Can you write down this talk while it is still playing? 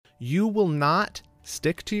You will not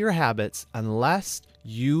stick to your habits unless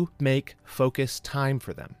you make focused time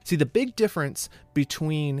for them. See, the big difference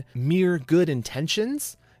between mere good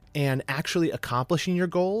intentions and actually accomplishing your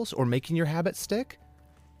goals or making your habits stick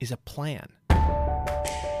is a plan.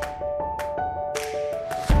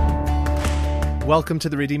 Welcome to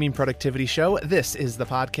the Redeeming Productivity Show. This is the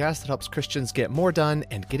podcast that helps Christians get more done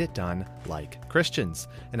and get it done like Christians.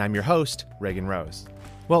 And I'm your host, Reagan Rose.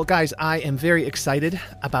 Well, guys, I am very excited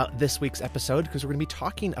about this week's episode because we're going to be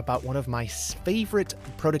talking about one of my favorite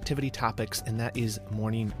productivity topics, and that is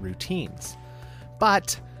morning routines.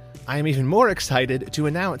 But I am even more excited to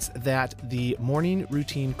announce that the morning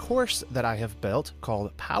routine course that I have built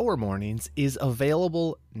called Power Mornings is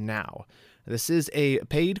available now. This is a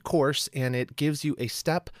paid course, and it gives you a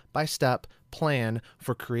step-by-step plan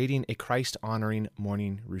for creating a Christ-honoring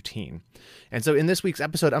morning routine. And so in this week's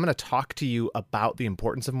episode, I'm going to talk to you about the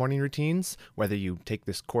importance of morning routines, whether you take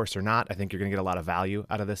this course or not. I think you're going to get a lot of value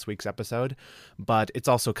out of this week's episode, but it's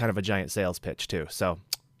also kind of a giant sales pitch too. So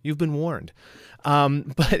you've been warned.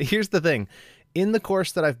 But here's the thing. In the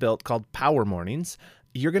course that I've built called Power Mornings,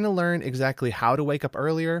 you're going to learn exactly how to wake up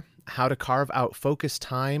earlier, how to carve out focused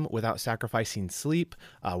time without sacrificing sleep,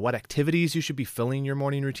 what activities you should be filling your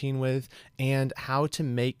morning routine with, and how to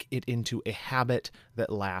make it into a habit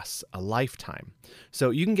that lasts a lifetime.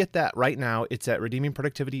 So you can get that right now. It's at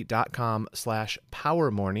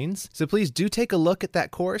redeemingproductivity.com/powermornings. So please do take a look at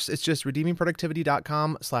that course. It's just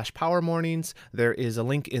redeemingproductivity.com/powermornings. There is a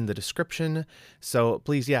link in the description. So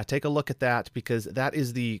please, take a look at that, because that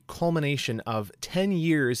is the culmination of 10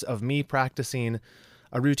 years of me practicing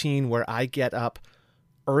a routine where I get up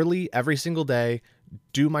early every single day,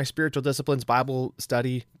 do my spiritual disciplines, Bible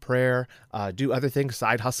study, prayer, do other things,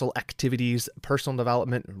 side hustle activities, personal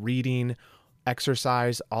development, reading,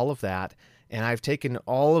 exercise, all of that. And I've taken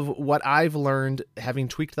all of what I've learned, having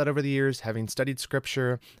tweaked that over the years, having studied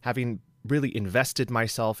scripture, having really invested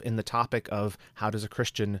myself in the topic of how does a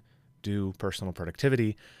Christian do personal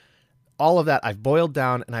productivity. All of that I've boiled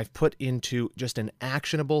down and I've put into just an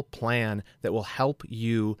actionable plan that will help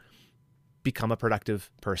you become a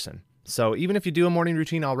productive person. So even if you do a morning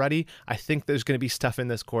routine already, I think there's going to be stuff in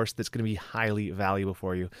this course that's going to be highly valuable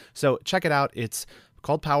for you. So check it out. It's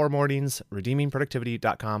called Power Mornings,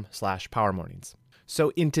 redeemingproductivity.com/powermornings.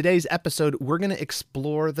 So in today's episode, we're going to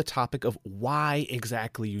explore the topic of why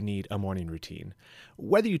exactly you need a morning routine.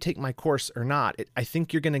 Whether you take my course or not, I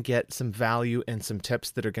think you're going to get some value and some tips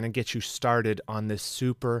that are going to get you started on this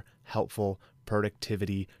super helpful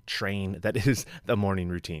productivity train that is the morning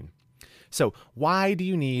routine. So why do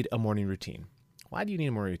you need a morning routine? Why do you need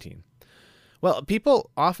a morning routine? Well,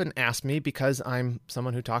 people often ask me, because I'm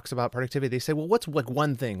someone who talks about productivity, they say, well, what's like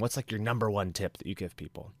one thing? What's like your number one tip that you give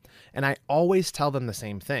people? And I always tell them the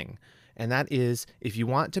same thing. And that is, if you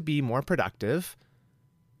want to be more productive,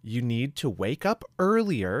 you need to wake up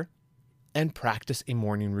earlier and practice a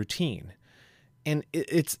morning routine. And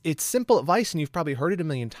it's simple advice, and you've probably heard it a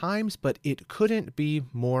million times, but it couldn't be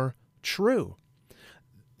more true.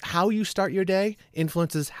 How you start your day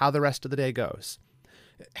influences how the rest of the day goes.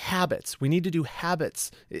 Habits. We need to do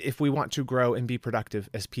habits if we want to grow and be productive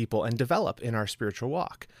as people and develop in our spiritual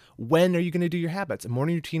walk. When are you going to do your habits? A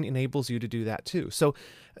morning routine enables you to do that too. So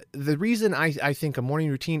the reason I think a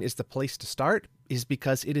morning routine is the place to start is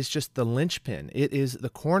because it is just the linchpin. It is the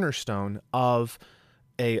cornerstone of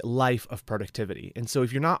a life of productivity. And so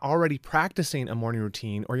if you're not already practicing a morning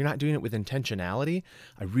routine, or you're not doing it with intentionality,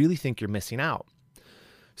 I really think you're missing out.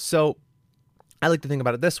 So I like to think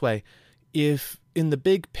about it this way. If in the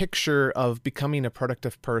big picture of becoming a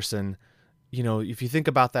productive person, if you think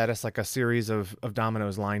about that as like a series of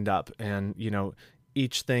dominoes lined up, and,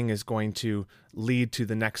 each thing is going to lead to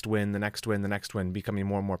the next win, the next win, the next win, becoming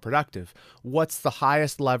more and more productive. What's the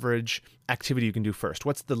highest leverage activity you can do first?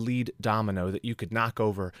 What's the lead domino that you could knock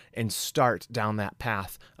over and start down that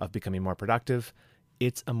path of becoming more productive?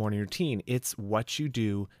 It's a morning routine. It's what you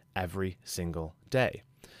do every single day.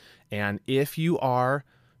 And if you are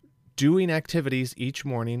doing activities each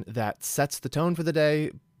morning that sets the tone for the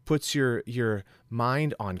day, puts your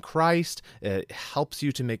mind on Christ, it helps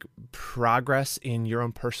you to make progress in your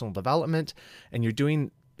own personal development, and you're doing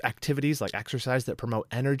activities like exercise that promote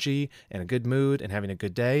energy and a good mood and having a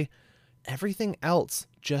good day, everything else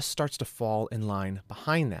just starts to fall in line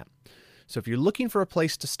behind that. So if you're looking for a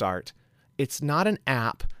place to start, it's not an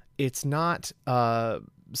app, it's not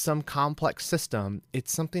some complex system.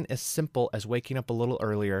 It's something as simple as waking up a little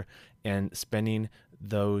earlier and spending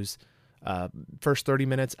those first 30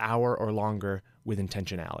 minutes, hour or longer with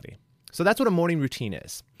intentionality. So that's what a morning routine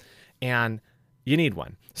is. And You need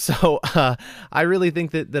one. So I really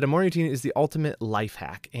think that a morning routine is the ultimate life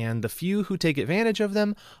hack. And the few who take advantage of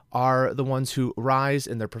them are the ones who rise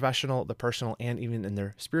in their professional, the personal, and even in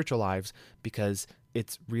their spiritual lives, because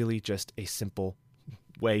it's really just a simple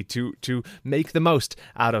way to make the most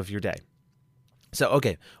out of your day. So,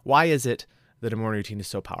 okay, why is it that a morning routine is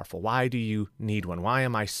so powerful? Why do you need one? Why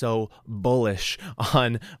am I so bullish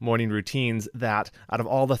on morning routines that out of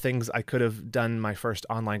all the things I could have done my first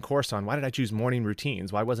online course on, why did I choose morning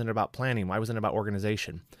routines? Why wasn't it about planning? Why wasn't it about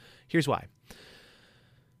organization? Here's why.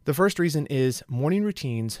 The first reason is morning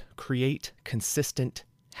routines create consistent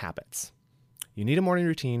habits. You need a morning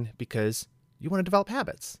routine because you want to develop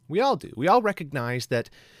habits. We all do. We all recognize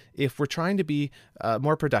that if we're trying to be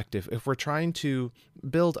more productive, if we're trying to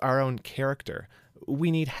build our own character,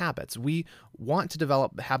 we need habits. We want to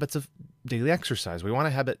develop habits of daily exercise. We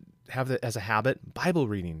want to have as a habit Bible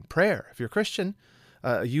reading, prayer. If you're a Christian,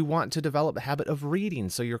 you want to develop a habit of reading,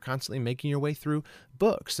 so you're constantly making your way through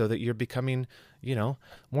books so that you're becoming,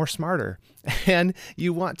 more smarter. And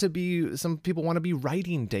you want to be, some people want to be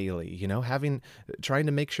writing daily, trying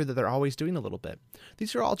to make sure that they're always doing a little bit.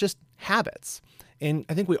 These are all just habits. And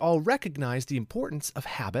I think we all recognize the importance of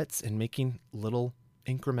habits and making little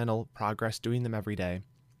incremental progress, doing them every day.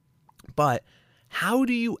 But how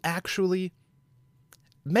do you actually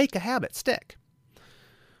make a habit stick?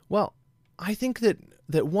 Well, I think that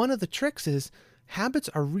one of the tricks is habits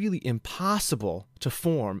are really impossible to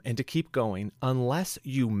form and to keep going unless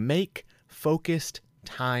you make focused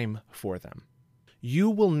time for them.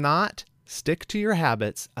 You will not stick to your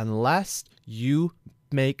habits unless you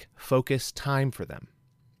make focused time for them.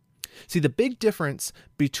 See, the big difference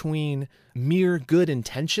between mere good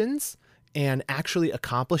intentions and actually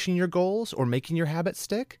accomplishing your goals or making your habits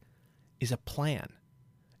stick is a plan.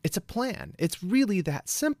 It's a plan. It's really that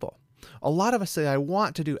simple. A lot of us say, I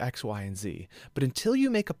want to do X, Y, and Z, but until you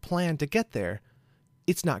make a plan to get there,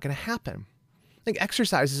 it's not going to happen. I think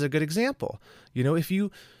exercise is a good example. If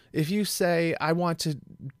you say, I want to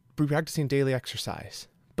be practicing daily exercise,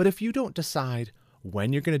 but if you don't decide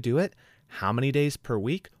when you're going to do it, how many days per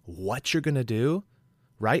week, what you're going to do,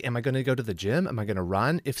 right? Am I going to go to the gym? Am I going to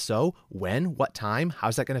run? If so, when, what time?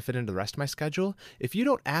 How's that going to fit into the rest of my schedule? If you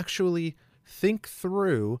don't actually think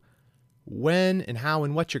through when and how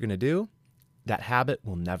and what you're going to do, that habit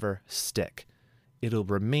will never stick. It'll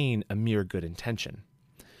remain a mere good intention.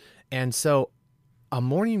 And so a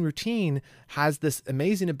morning routine has this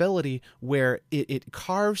amazing ability where it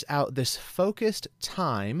carves out this focused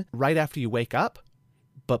time right after you wake up,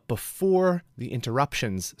 but before the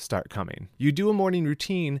interruptions start coming. You do a morning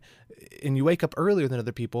routine and you wake up earlier than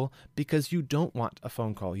other people because you don't want a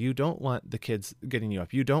phone call. You don't want the kids getting you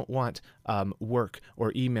up. You don't want work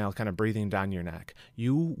or email kind of breathing down your neck.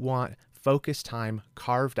 You want focused time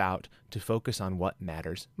carved out to focus on what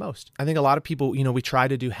matters most. I think a lot of people, we try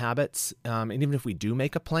to do habits, and even if we do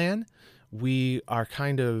make a plan, we are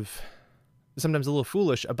kind of sometimes a little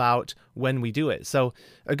foolish about when we do it. So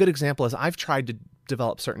a good example is I've tried to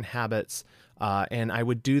develop certain habits, and I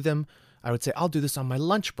would do them. I would say, I'll do this on my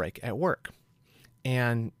lunch break at work.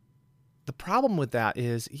 And the problem with that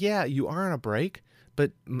is, yeah, you are on a break,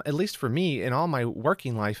 but at least for me in all my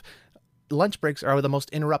working life, lunch breaks are the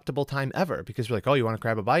most interruptible time ever, because you're like, oh, you want to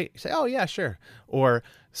grab a bite? You say, oh yeah, sure. Or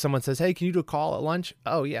someone says, hey, can you do a call at lunch?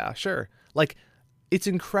 Oh yeah, sure. Like, it's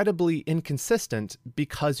incredibly inconsistent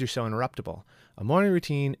because you're so interruptible. A morning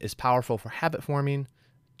routine is powerful for habit forming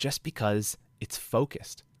just because it's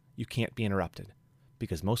focused. You can't be interrupted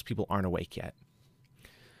because most people aren't awake yet.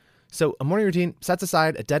 So a morning routine sets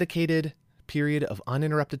aside a dedicated period of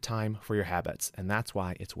uninterrupted time for your habits, and that's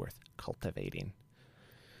why it's worth cultivating.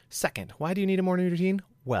 Second, why do you need a morning routine?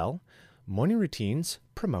 Well, morning routines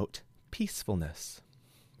promote peacefulness.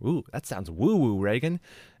 Ooh, that sounds woo-woo, Reagan.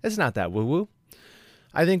 It's not that woo-woo.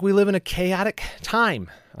 I think we live in a chaotic time.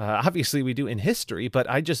 Obviously, we do in history, but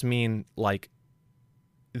I just mean like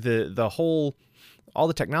all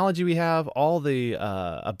the technology we have, all the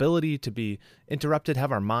ability to be interrupted,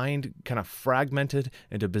 have our mind kind of fragmented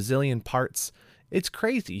into bazillion parts. It's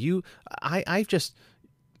crazy.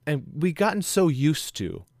 And we've gotten so used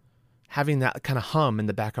to having that kind of hum in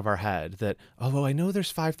the back of our head that, oh, I know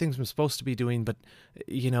there's 5 things I'm supposed to be doing, but,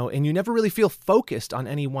 and you never really feel focused on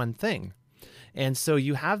any one thing. And so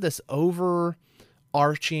you have this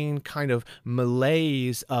overarching kind of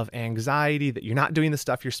malaise of anxiety that you're not doing the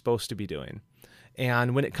stuff you're supposed to be doing.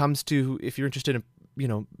 And when it comes to, if you're interested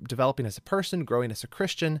in, developing as a person, growing as a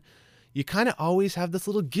Christian, you kind of always have this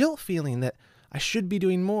little guilt feeling that I should be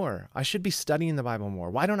doing more. I should be studying the Bible more.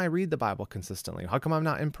 Why don't I read the Bible consistently? How come I'm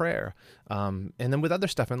not in prayer? And then with other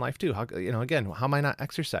stuff in life too. How am I not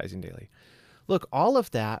exercising daily? look, all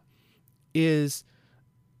of that is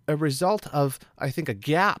a result of, I think, a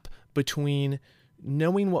gap between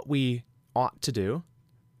knowing what we ought to do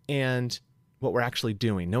and what we're actually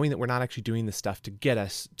doing, knowing that we're not actually doing the stuff to get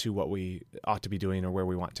us to what we ought to be doing or where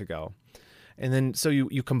we want to go. And then so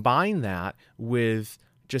you combine that with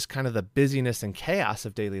just kind of the busyness and chaos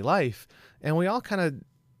of daily life, and we all kind of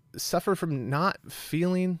suffer from not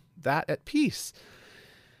feeling that at peace.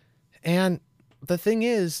 And the thing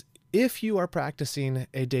is, if you are practicing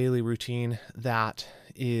a daily routine that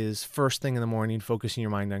is first thing in the morning, focusing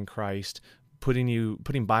your mind on Christ,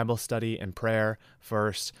 putting Bible study and prayer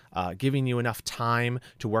first, giving you enough time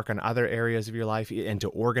to work on other areas of your life and to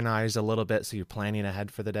organize a little bit so you're planning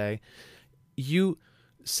ahead for the day, you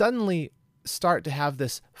suddenly start to have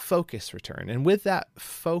this focus return. And with that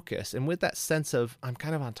focus and with that sense of I'm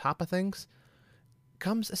kind of on top of things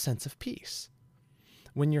comes a sense of peace.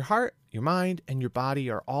 When your heart, your mind, and your body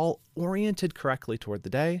are all oriented correctly toward the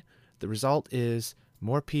day, the result is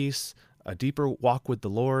more peace, a deeper walk with the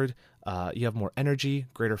Lord. You have more energy,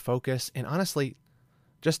 greater focus, and honestly,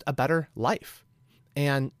 just a better life.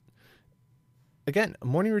 And again,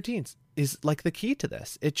 morning routines is like the key to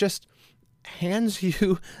this. It just hands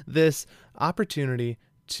you this opportunity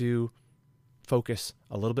to focus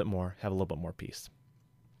a little bit more, have a little bit more peace.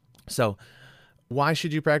 So why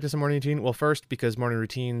should you practice a morning routine? Well, first, because morning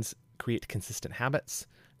routines create consistent habits.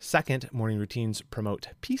 Second, morning routines promote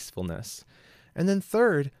peacefulness. And then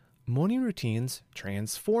third, morning routines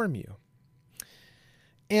transform you.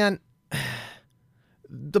 And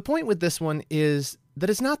the point with this one is that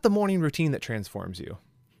it's not the morning routine that transforms you.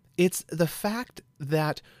 It's the fact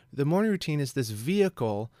that the morning routine is this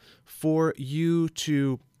vehicle for you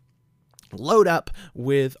to load up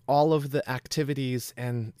with all of the activities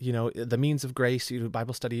and, the means of grace,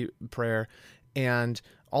 Bible study, prayer, and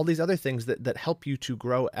all these other things that help you to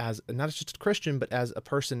grow as not just a Christian, but as a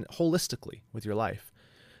person holistically with your life.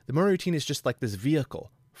 The morning routine is just like this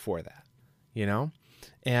vehicle for that,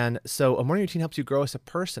 And so a morning routine helps you grow as a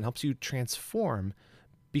person, helps you transform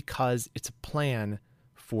because it's a plan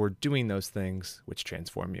for doing those things which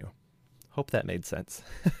transform you. Hope that made sense.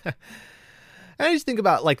 And I just think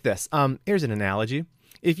about it like this. Here's an analogy.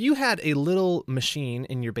 If you had a little machine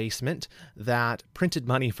in your basement that printed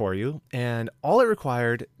money for you, and all it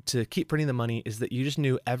required to keep printing the money is that you just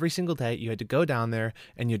knew every single day you had to go down there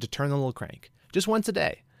and you had to turn the little crank, just once a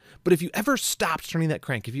day. But if you ever stopped turning that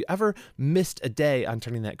crank, if you ever missed a day on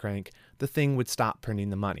turning that crank, the thing would stop printing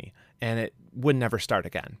the money and it would never start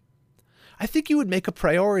again. I think you would make a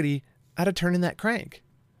priority out of turning that crank,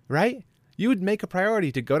 right? You would make a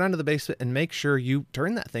priority to go down to the basement and make sure you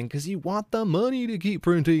turn that thing because you want the money to keep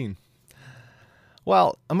printing.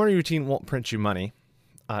 Well, a morning routine won't print you money,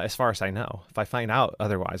 as far as I know. If I find out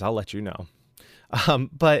otherwise, I'll let you know.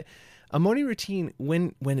 But a morning routine,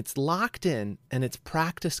 when it's locked in and it's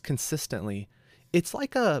practiced consistently, it's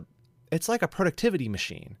like a productivity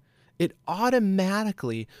machine. It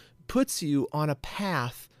automatically puts you on a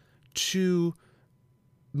path to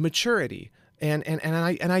maturity. And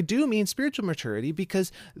I do mean spiritual maturity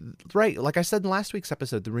because, right, like I said in last week's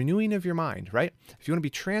episode, the renewing of your mind, right? If you want to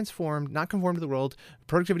be transformed, not conformed to the world,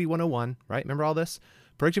 Productivity 101, right? Remember all this?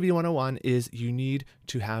 Productivity 101 is you need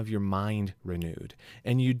to have your mind renewed.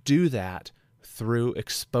 And you do that through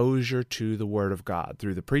exposure to the Word of God,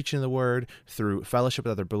 through the preaching of the Word, through fellowship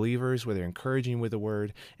with other believers where they're encouraging you with the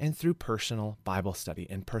Word, and through personal Bible study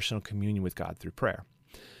and personal communion with God through prayer.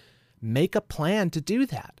 Make a plan to do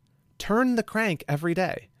that. Turn the crank every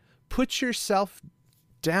day. Put yourself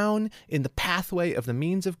down in the pathway of the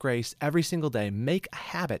means of grace every single day. Make a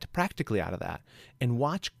habit practically out of that and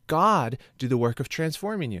watch God do the work of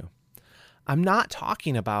transforming you. I'm not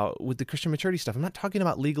talking about with the Christian maturity stuff. I'm not talking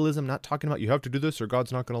about legalism, not talking about you have to do this or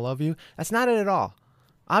God's not going to love you. That's not it at all.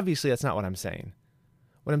 Obviously, that's not what I'm saying.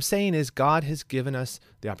 What I'm saying is God has given us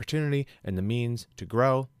the opportunity and the means to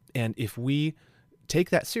grow. And if we take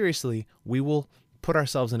that seriously, we will put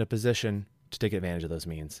ourselves in a position to take advantage of those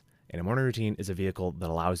means. And a morning routine is a vehicle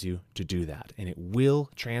that allows you to do that. And it will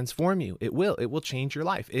transform you. It will change your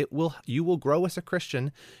life. You will grow as a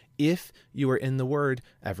Christian if you are in the Word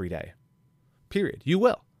every day. Period. You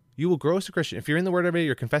will. You will grow as a Christian. If you're in the Word every day,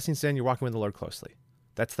 you're confessing sin, you're walking with the Lord closely.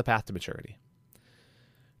 That's the path to maturity.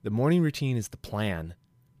 The morning routine is the plan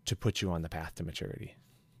to put you on the path to maturity.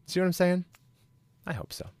 See what I'm saying? I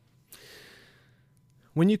hope so.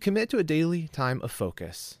 When you commit to a daily time of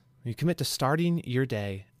focus, when you commit to starting your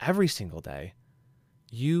day every single day,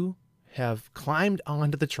 you have climbed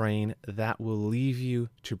onto the train that will lead you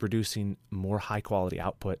to producing more high quality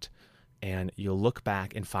output. And you'll look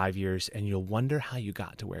back in 5 years and you'll wonder how you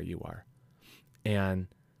got to where you are. And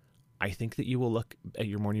I think that you will look at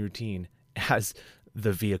your morning routine as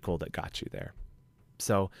the vehicle that got you there.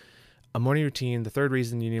 So a morning routine, the third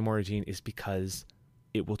reason you need a morning routine is because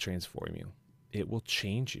it will transform you. It will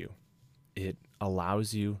change you. It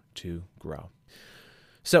allows you to grow.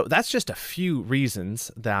 So that's just a few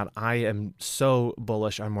reasons that I am so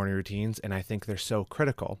bullish on morning routines, and I think they're so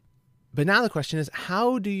critical. But now the question is,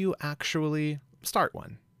 how do you actually start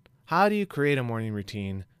one? How do you create a morning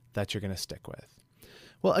routine that you're going to stick with?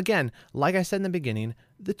 Well, again, like I said in the beginning,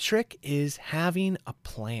 the trick is having a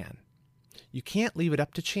plan. You can't leave it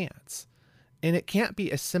up to chance. And it can't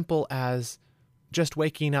be as simple as just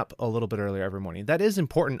waking up a little bit earlier every morning. That is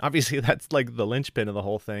important. Obviously, that's like the linchpin of the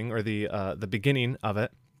whole thing, or the beginning of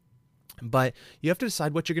it. But you have to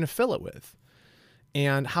decide what you're going to fill it with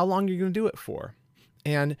and how long you're going to do it for.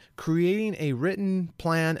 And creating a written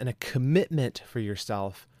plan and a commitment for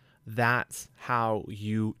yourself, that's how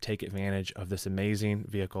you take advantage of this amazing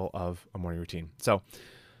vehicle of a morning routine. So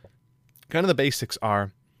kind of the basics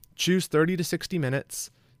are: choose 30 to 60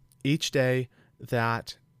 minutes each day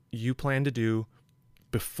that you plan to do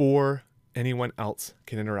before anyone else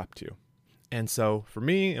can interrupt you. And so for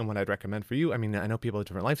me, and what I'd recommend for you, I mean, I know people have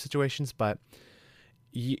different life situations, but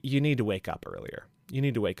you need to wake up earlier. You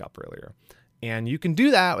need to wake up earlier. And you can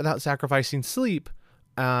do that without sacrificing sleep.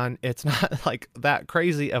 And it's not like that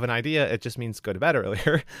crazy of an idea. It just means go to bed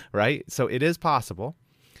earlier, right? So it is possible.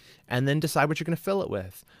 And then decide what you're going to fill it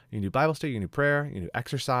with. You can do Bible study, you can do prayer, you can do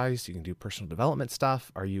exercise, you can do personal development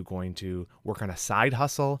stuff. Are you going to work on a side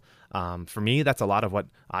hustle? For me, that's a lot of what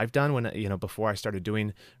I've done when, before I started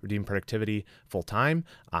doing Redeeming Productivity full time.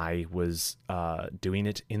 I was doing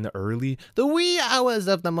it in the wee hours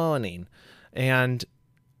of the morning. And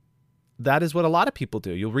that is what a lot of people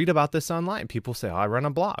do. You'll read about this online. People say, I run a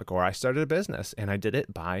blog, or I started a business, and I did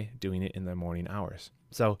it by doing it in the morning hours.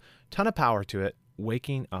 So ton of power to it,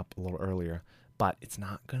 waking up a little earlier, but it's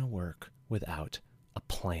not going to work without a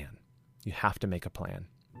plan. You have to make a plan.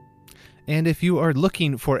 And if you are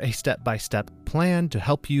looking for a step-by-step plan to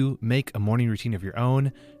help you make a morning routine of your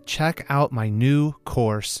own, check out my new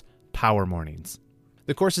course, Power Mornings.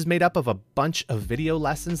 The course is made up of a bunch of video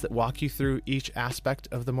lessons that walk you through each aspect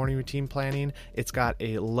of the morning routine planning. It's got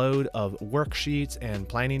a load of worksheets and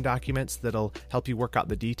planning documents that'll help you work out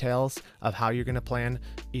the details of how you're going to plan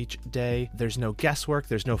each day. There's no guesswork.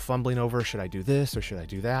 There's no fumbling over, should I do this or should I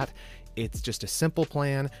do that? It's just a simple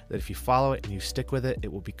plan that if you follow it and you stick with it,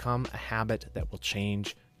 it will become a habit that will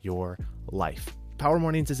change your life. Power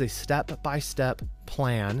Mornings is a step-by-step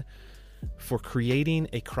plan for creating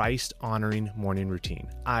a Christ-honoring morning routine.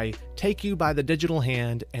 I take you by the digital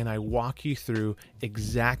hand and I walk you through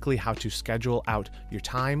exactly how to schedule out your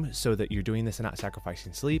time so that you're doing this and not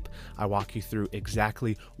sacrificing sleep. I walk you through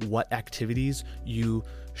exactly what activities you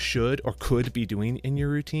should or could be doing in your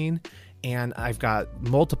routine. And I've got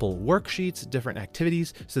multiple worksheets, different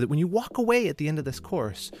activities, so that when you walk away at the end of this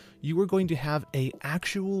course, you are going to have an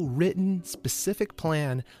actual written specific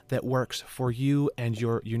plan that works for you and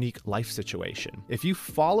your unique life situation. If you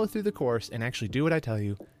follow through the course and actually do what I tell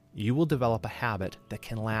you, you will develop a habit that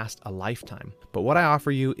can last a lifetime. But what I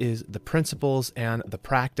offer you is the principles and the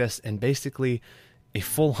practice and basically a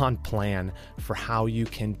full-on plan for how you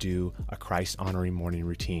can do a Christ-honoring morning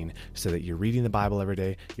routine so that you're reading the Bible every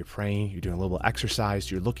day, you're praying, you're doing a little exercise,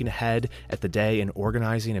 you're looking ahead at the day and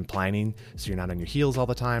organizing and planning so you're not on your heels all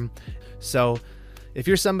the time. So if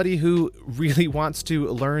you're somebody who really wants to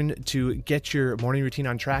learn to get your morning routine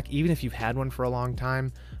on track, even if you've had one for a long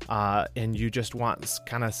time, and you just want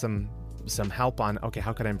kind of some help on, okay,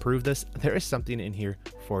 how can I improve this? There is something in here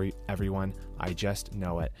for everyone. I just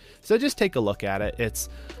know it. So just take a look at it. It's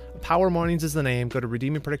Power Mornings is the name. Go to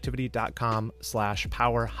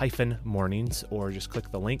redeemingproductivity.com/power-mornings, or just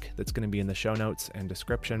click the link that's going to be in the show notes and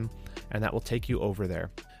description, and that will take you over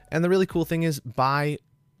there. And the really cool thing is, by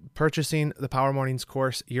purchasing the Power Mornings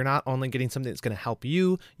course, you're not only getting something that's going to help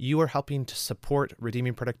you, you are helping to support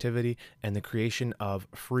Redeeming Productivity and the creation of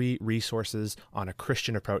free resources on a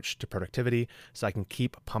Christian approach to productivity so I can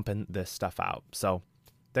keep pumping this stuff out. So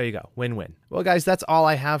there you go. Win-win. Well, guys, that's all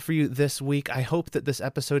I have for you this week. I hope that this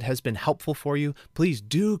episode has been helpful for you. Please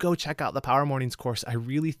do go check out the Power Mornings course. I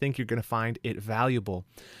really think you're going to find it valuable.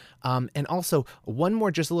 And also, one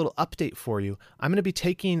more, just a little update for you. I'm going to be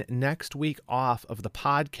taking next week off of the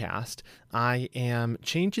podcast. I am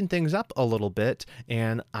changing things up a little bit,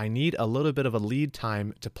 and I need a little bit of a lead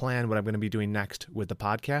time to plan what I'm going to be doing next with the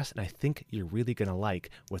podcast. And I think you're really going to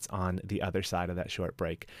like what's on the other side of that short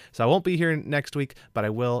break. So I won't be here next week, but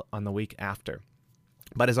I will on the week after.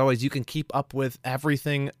 But as always, you can keep up with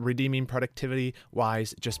everything Redeeming Productivity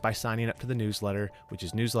wise just by signing up to the newsletter, which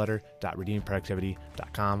is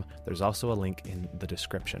newsletter.redeemingproductivity.com. There's also a link in the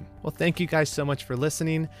description. Well, thank you guys so much for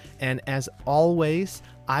listening. And as always,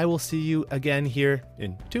 I will see you again here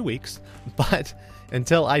in 2 weeks. But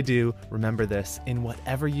until I do, remember this: in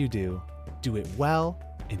whatever you do, do it well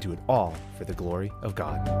and do it all for the glory of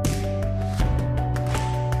God.